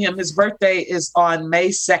calling him. His birthday is on May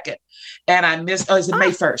 2nd. And I missed, is it May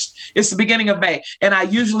 1st? It's the beginning of May. And I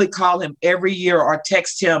usually call him every year or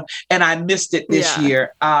text him. And I missed it this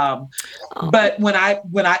year. But when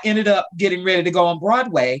I ended up getting ready to go on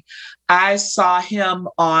Broadway, I saw him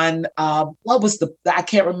on, I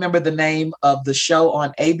can't remember the name of the show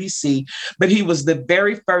on ABC, but he was the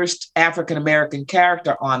very first African-American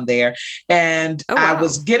character on there. And I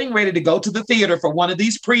was getting ready to go to the theater for one of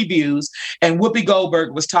these previews. And Whoopi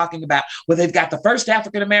Goldberg was talking about, well, they've got the first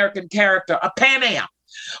African-American character, a Pan Am.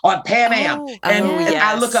 On Pan Am. And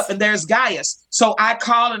I look up and there's Gaius. So I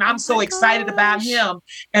call and I'm so excited about him.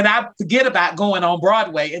 And I forget about going on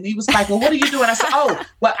Broadway. And he was like, well, what are you doing? I said,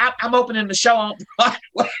 I'm opening the show on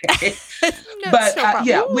Broadway. But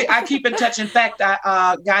I keep in touch. In fact,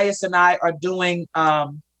 Gaius and I are doing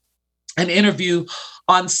an interview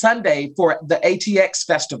on Sunday for the ATX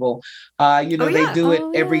Festival. They do it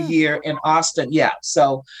every year in Austin. Yeah.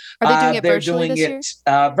 So are they doing it virtually this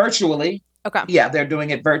year? Virtually. Okay. Yeah, they're doing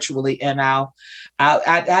it virtually, and I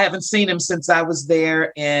haven't seen him since I was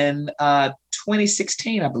there in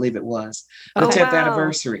 2016, I believe it was the 10th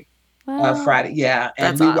anniversary Friday. Yeah,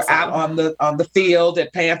 and we were out on the field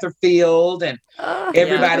at Panther Field, and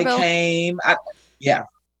everybody came. I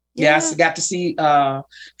got to see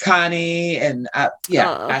Connie, and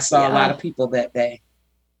I saw a lot of people that day.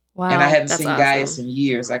 Wow, and I hadn't seen Gaius in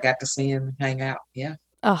years. I got to see him hang out. Yeah.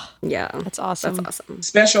 Oh, yeah. That's awesome. That's awesome.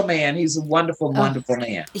 Special man. He's a wonderful, wonderful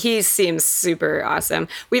man. He seems super awesome.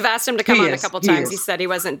 We've asked him to come on a couple times. He said he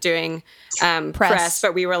wasn't doing press,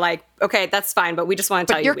 but we were like, okay, that's fine, but we just want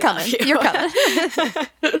to tell you. You're coming.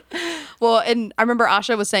 Well, and I remember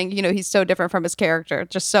Asha was saying, he's so different from his character,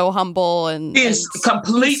 just so humble and he's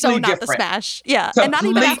completely so not different. The Smash. Yeah. Completely and not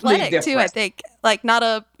even athletic different. Too, I think. Like not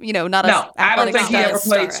a, not No, I don't think he ever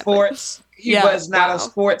played sports. He was not a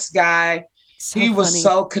sports guy. So he was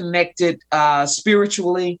so connected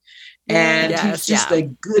spiritually, and he's just a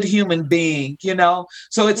good human being,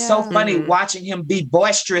 So it's so funny watching him be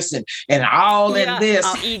boisterous and all in this,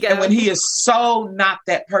 and when he is so not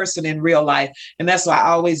that person in real life. And that's why I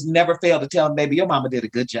always never fail to tell him, baby, your mama did a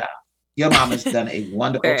good job. Your mama's done a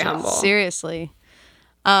wonderful job. Humble. Seriously.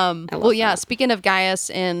 That. Speaking of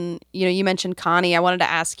Gaius, and you mentioned Connie, I wanted to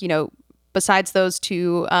ask, besides those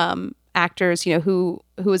two actors, who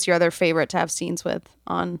was your other favorite to have scenes with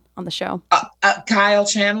on the show? Kyle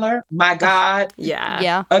Chandler, my God.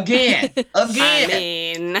 Yeah. Again.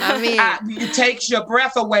 I mean, it takes your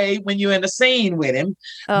breath away when you're in a scene with him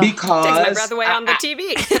because takes my breath away on the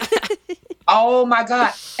TV. Oh my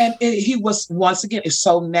God. And he was, once again, it's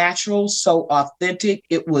so natural, so authentic.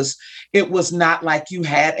 It was not like you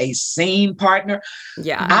had a scene partner.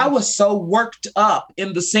 Yeah. I was so worked up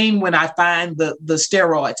in the scene when I find the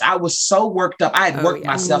steroids. I was so worked up. I had worked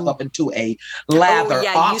myself up into a lather.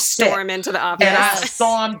 You storm into the office. And I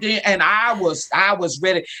stormed in and I was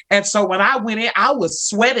ready. And so when I went in, I was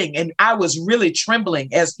sweating and I was really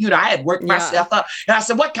trembling as, I had worked myself up. And I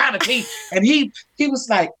said, what kind of team? And he was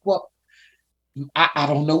like, well, I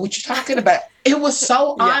don't know what you're talking about. It was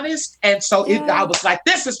so honest. And so I was like,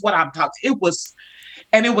 this is what I'm talking. It was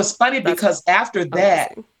funny because after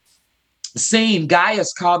that scene,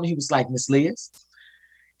 Gaius called me. He was like, Miss Liz,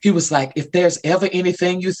 he was like, if there's ever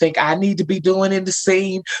anything you think I need to be doing in the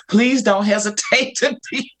scene, please don't hesitate to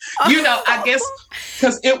be, I guess,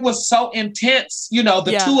 because it was so intense,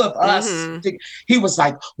 the two of us. Mm-hmm. He was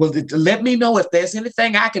like, well, let me know if there's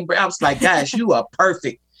anything I can bring. I was like, guys, you are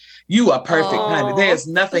perfect. You are perfect, honey. There's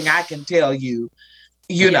nothing I can tell you.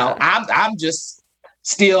 I'm just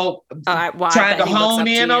still trying to hone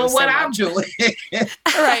in on what I'm doing.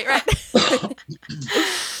 Right.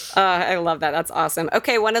 I love that. That's awesome.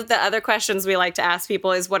 Okay, one of the other questions we like to ask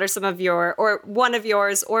people is, what are some of one of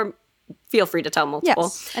yours, or feel free to tell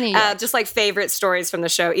multiple, just like favorite stories from the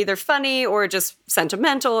show, either funny or just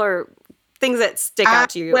sentimental, or things that stick out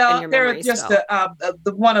to you in your memory.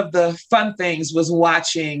 One of the fun things was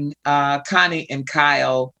watching Connie and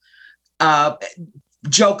Kyle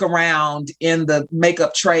joke around in the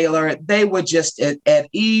makeup trailer. They were just at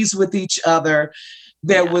ease with each other.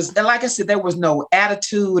 There was, like I said, there was no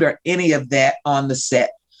attitude or any of that on the set.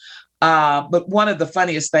 But one of the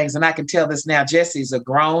funniest things, and I can tell this now, Jesse's a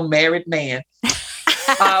grown married man.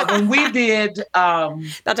 When we did about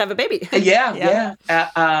to have a baby.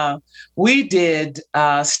 We did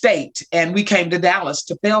State, and we came to Dallas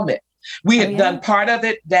to film it. We had done part of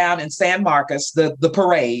it down in San Marcos, the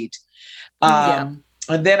parade.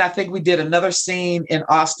 And then I think we did another scene in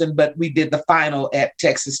Austin, but we did the final at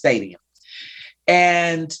Texas Stadium.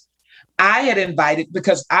 And I had invited,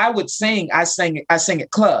 because I would sing, I sing at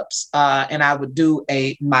clubs, and I would do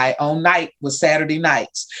my own night was Saturday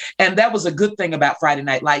nights. And that was a good thing about Friday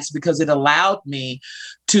Night Lights, because it allowed me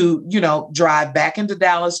to, drive back into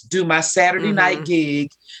Dallas, do my Saturday night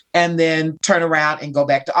gig, and then turn around and go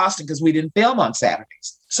back to Austin, because we didn't film on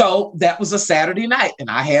Saturdays. So that was a Saturday night, and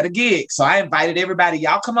I had a gig. So I invited everybody,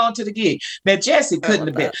 y'all come on to the gig. Now, Jesse couldn't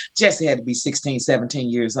have been. Jesse had to be 16, 17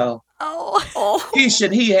 years old. Oh.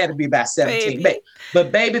 He had to be about 17. Baby.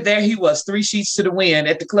 But baby, there he was, 3 sheets to the wind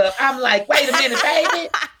at the club. I'm like, wait a minute, baby.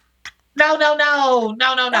 No.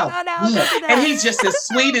 And he's just as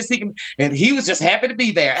sweet as he can. And he was just happy to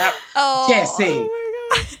be there. Jesse,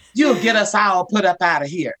 you'll get us all put up out of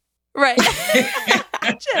here. Right.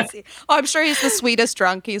 Jesse. I'm sure he's the sweetest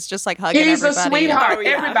drunk. He's just like hugging everybody. He's a sweetheart.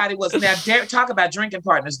 Everybody was. Now, talk about drinking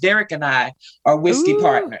partners. Derek and I are whiskey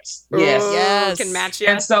partners. Yes. Can match you.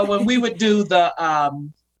 And so when we would do the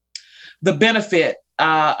benefit,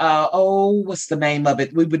 what's the name of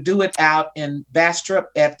it? We would do it out in Bastrop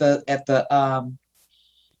at the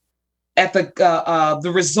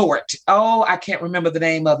resort. I can't remember the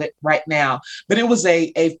name of it right now, but it was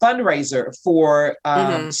a fundraiser for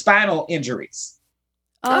spinal injuries.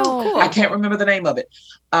 Oh, cool. I can't remember the name of it.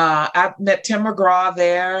 I met Tim McGraw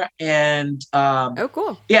there, and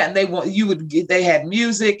cool. Yeah, and they had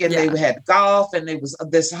music, and they had golf, and there was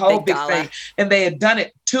this whole big thing, and they had done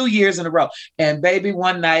it 2 years in a row. And baby,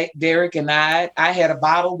 one night, Derek and I had a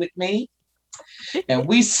bottle with me, and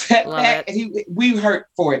we sat back, and we hurt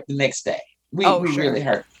for it the next day. We really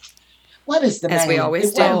hurt. What is the name? As we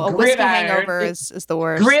always do. A whiskey hangover is the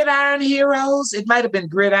worst. Gridiron Heroes. It might have been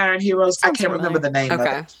Gridiron Heroes. I can't remember the name of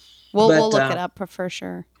it. We'll look it up for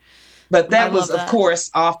sure. But that was, of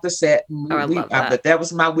course, off the set. But that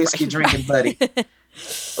was my whiskey drinking buddy.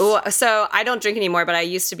 So I don't drink anymore, but I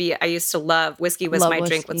used to love whiskey. Was my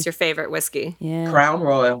drink. What's your favorite whiskey? Yeah. Crown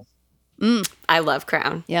Royal. I love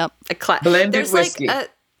Crown. Yep. Blended whiskey.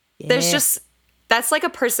 That's like a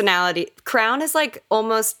personality. Crown is like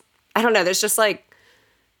almost, I don't know. There's just like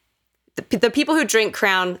the people who drink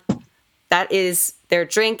Crown, that is their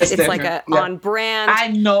drink. It's like on brand. I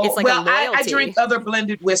know. It's like a loyalty. I drink other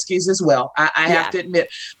blended whiskeys as well. I have to admit,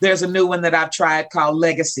 there's a new one that I've tried called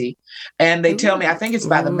Legacy. And they tell me, I think it's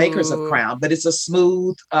by the makers of Crown, but it's a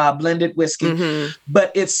smooth blended whiskey. Mm-hmm.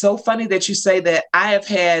 But it's so funny that you say that. I have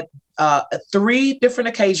had 3 different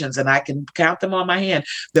occasions, and I can count them on my hand,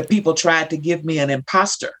 that people tried to give me an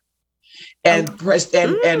imposter. And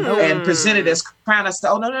present it as Crown. I said,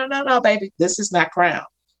 oh, no, baby, this is not Crown.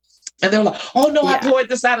 And they're like, oh, no, I poured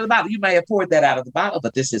this out of the bottle. You may have poured that out of the bottle,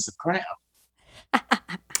 but this is a Crown.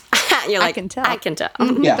 You're like, I can tell.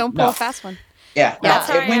 Mm-hmm. Yeah, don't pull a fast one. Yeah.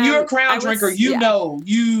 When you're a Crown drinker, you know.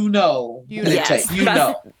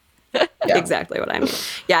 Exactly what I mean.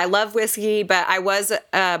 Yeah, I love whiskey, but I was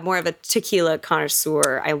more of a tequila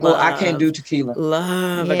connoisseur. I can't do tequila.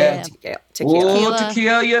 Love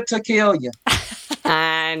tequila. Oh, tequila.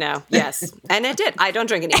 I know. Yes, and it did. I don't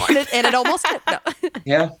drink anymore, and it almost did. No.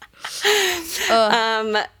 Yeah.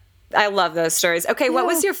 I love those stories. Okay, what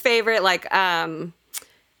was your favorite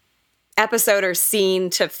episode or scene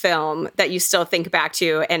to film that you still think back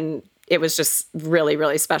to, and it was just really,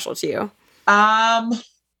 really special to you?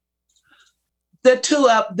 the two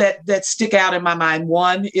up that stick out in my mind.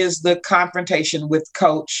 One is the confrontation with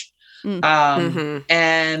Coach,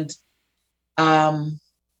 and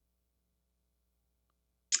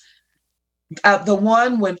the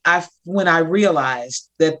one when I realized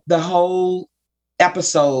that the whole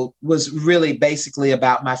episode was really basically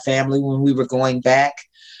about my family when we were going back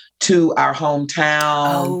to our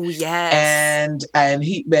hometown. Oh yes.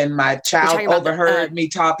 And my child overheard me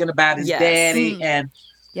talking about his daddy. And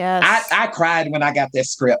I cried when I got that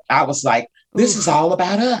script. I was like, this is all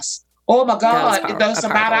about us. Oh my God, it's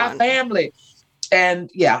about our family.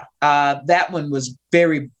 And that one was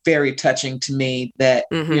very, very touching to me that,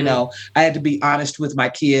 I had to be honest with my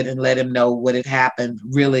kid and let him know what had happened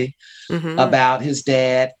really about his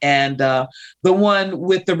dad. And the one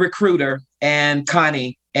with the recruiter and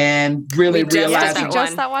Connie and really realizing,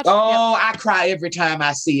 I cry every time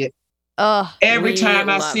I see it. Every time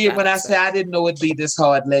I see it, when I say I didn't know it'd be this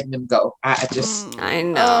hard letting him go. I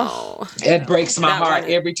know. It breaks my heart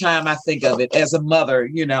every time I think of it as a mother,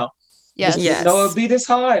 Yes. Didn't know it'd be this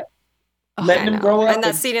hard. Letting him grow up. And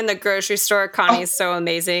that scene in the grocery store, Connie's so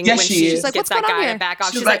amazing. Yes, when she gets that guy to back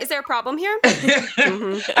off. She's like, is there a problem here?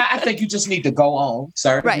 I think you just need to go on,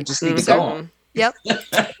 sir. Right. You just need to go on. Yep.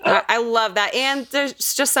 I love that. And there's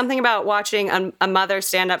just something about watching a mother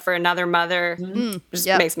stand up for another mother. Just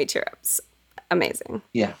makes me tear up. It's amazing.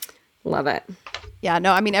 Yeah. Love it. Yeah,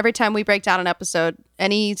 no, I mean, every time we break down an episode,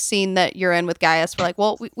 any scene that you're in with Gaius, we're like,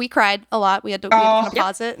 well, we cried a lot. We had to kind of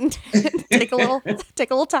pause it and take a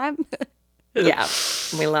little time. Yeah,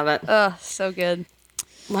 we love it. Oh, so good.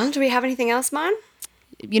 Well, do we have anything else, Mon?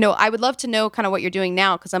 I would love to know kind of what you're doing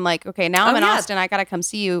now, because I'm like, okay, now I'm in Austin. I got to come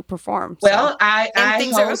see you perform. Well, I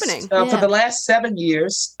things host, are opening. For the last 7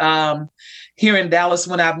 years here in Dallas,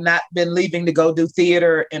 when I've not been leaving to go do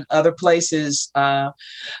theater in other places,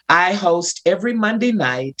 I host every Monday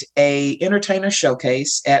night a entertainer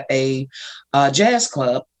showcase at a jazz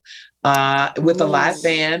club with a live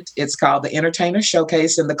band. It's called the Entertainer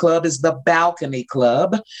Showcase, and the club is the Balcony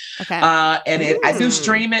Club. Okay. And I do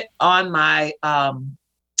stream it on my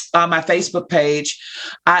Facebook page.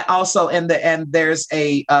 I also and there's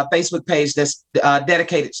a Facebook page that's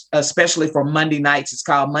dedicated especially for Monday nights. It's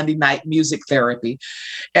called Monday Night Music Therapy.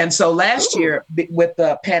 And so last year with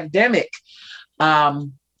the pandemic,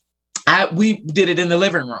 we did it in the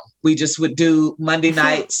living room. We just would do Monday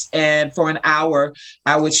nights, and for an hour,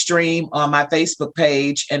 I would stream on my Facebook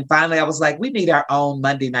page. And finally, I was like, we need our own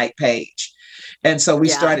Monday night page. And so we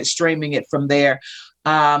started streaming it from there.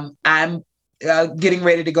 I'm getting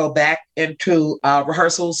ready to go back into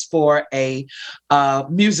rehearsals for a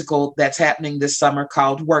musical that's happening this summer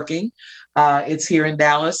called Working. It's here in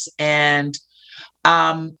Dallas. And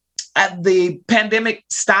the pandemic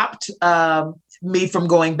stopped me from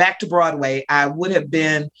going back to Broadway. I would have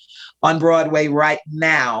been on Broadway right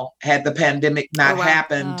now had the pandemic not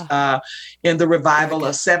happened. In the revival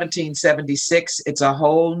of 1776. It's a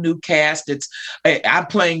whole new cast. I'm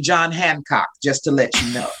playing John Hancock, just to let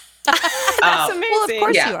you know. That's amazing. Well, of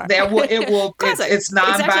course you are. It's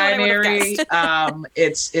non-binary.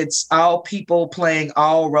 It's all people playing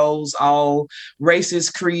all roles, all races,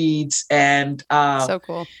 creeds, and so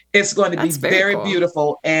cool. It's going to be very cool.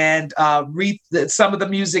 Beautiful. And some of the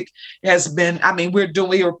music has been. I mean, we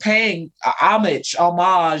were paying homage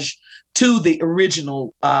to the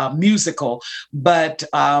original musical, but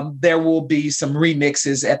there will be some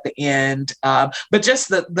remixes at the end. But just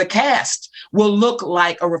the cast will look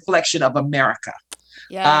like a reflection of America.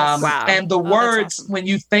 Yes. Wow. And the words, awesome. When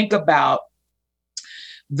you think about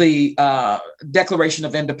the Declaration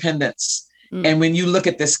of Independence, and when you look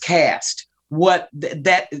at this cast,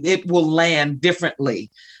 it will land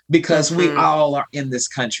differently. Because we all are in this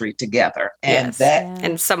country together, and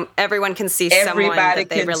everyone can see someone that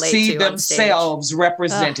they relate to. Everybody can see themselves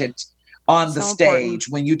represented on the stage important.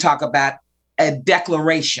 When you talk about a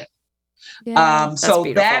declaration. Yeah, so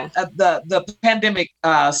that the pandemic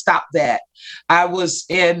stopped that. I was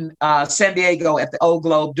in San Diego at the Old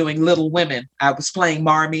Globe doing Little Women. I was playing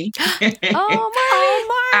Marmee. Marmee!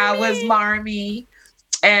 I was Marmee.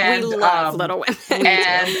 And we love Little Women.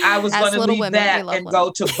 And I was going to leave that and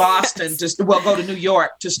go to Boston, go to New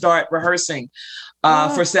York to start rehearsing for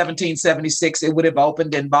 1776. It would have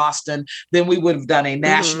opened in Boston. Then we would have done a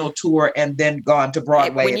national tour and then gone to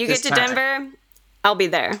Broadway. When you get to Denver, I'll be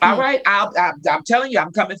there. All right. I'm telling you,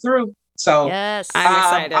 I'm coming through. So yes, I'm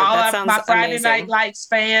excited. All that of sounds my Friday amazing. Night Lights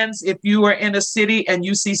fans, if you are in a city and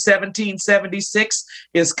you see 1776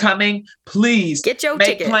 is coming, please get your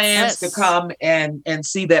make tickets. plans to come and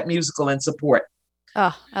see that musical and support.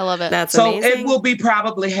 Oh, I love it. That's so amazing. It will be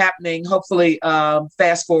probably happening, hopefully,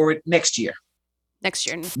 fast forward next year. Next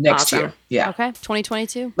year. Next year. Yeah. Okay.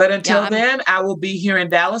 2022. But until then, I will be here in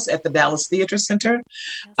Dallas at the Dallas Theater Center,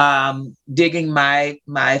 digging my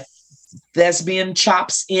thespian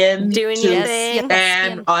chops in. Doing your thing.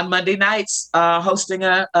 And on Monday nights, hosting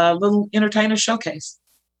a little entertainer showcase.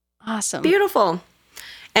 Awesome. Beautiful.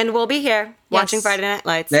 And we'll be here watching Friday Night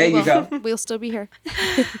Lights. There you go. We'll still be here.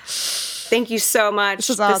 Thank you so much.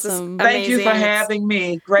 This is awesome. Thank you for having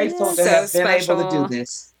me. Grateful to have been able to do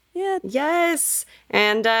this. Yeah. Yes.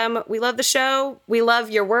 And we love the show. We love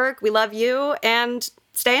your work. We love you. And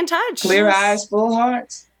stay in touch. Clear eyes, full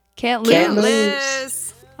hearts. Can't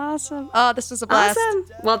lose. Awesome. Oh, this was a blast. Awesome.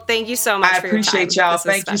 Well, thank you so much for your time. I appreciate y'all.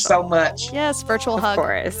 Thank you so much. Yes, virtual hug. Of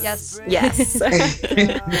course. Yes. Yes.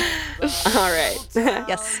 All right.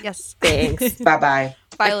 Yes. Thanks. Bye-bye.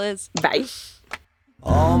 Bye, Liz. Bye.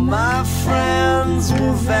 All my friends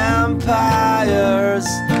were vampires.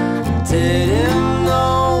 Didn't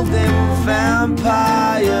know they were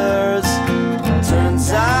vampires. Turns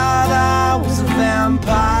out I was a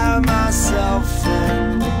vampire myself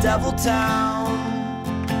in Devil Town.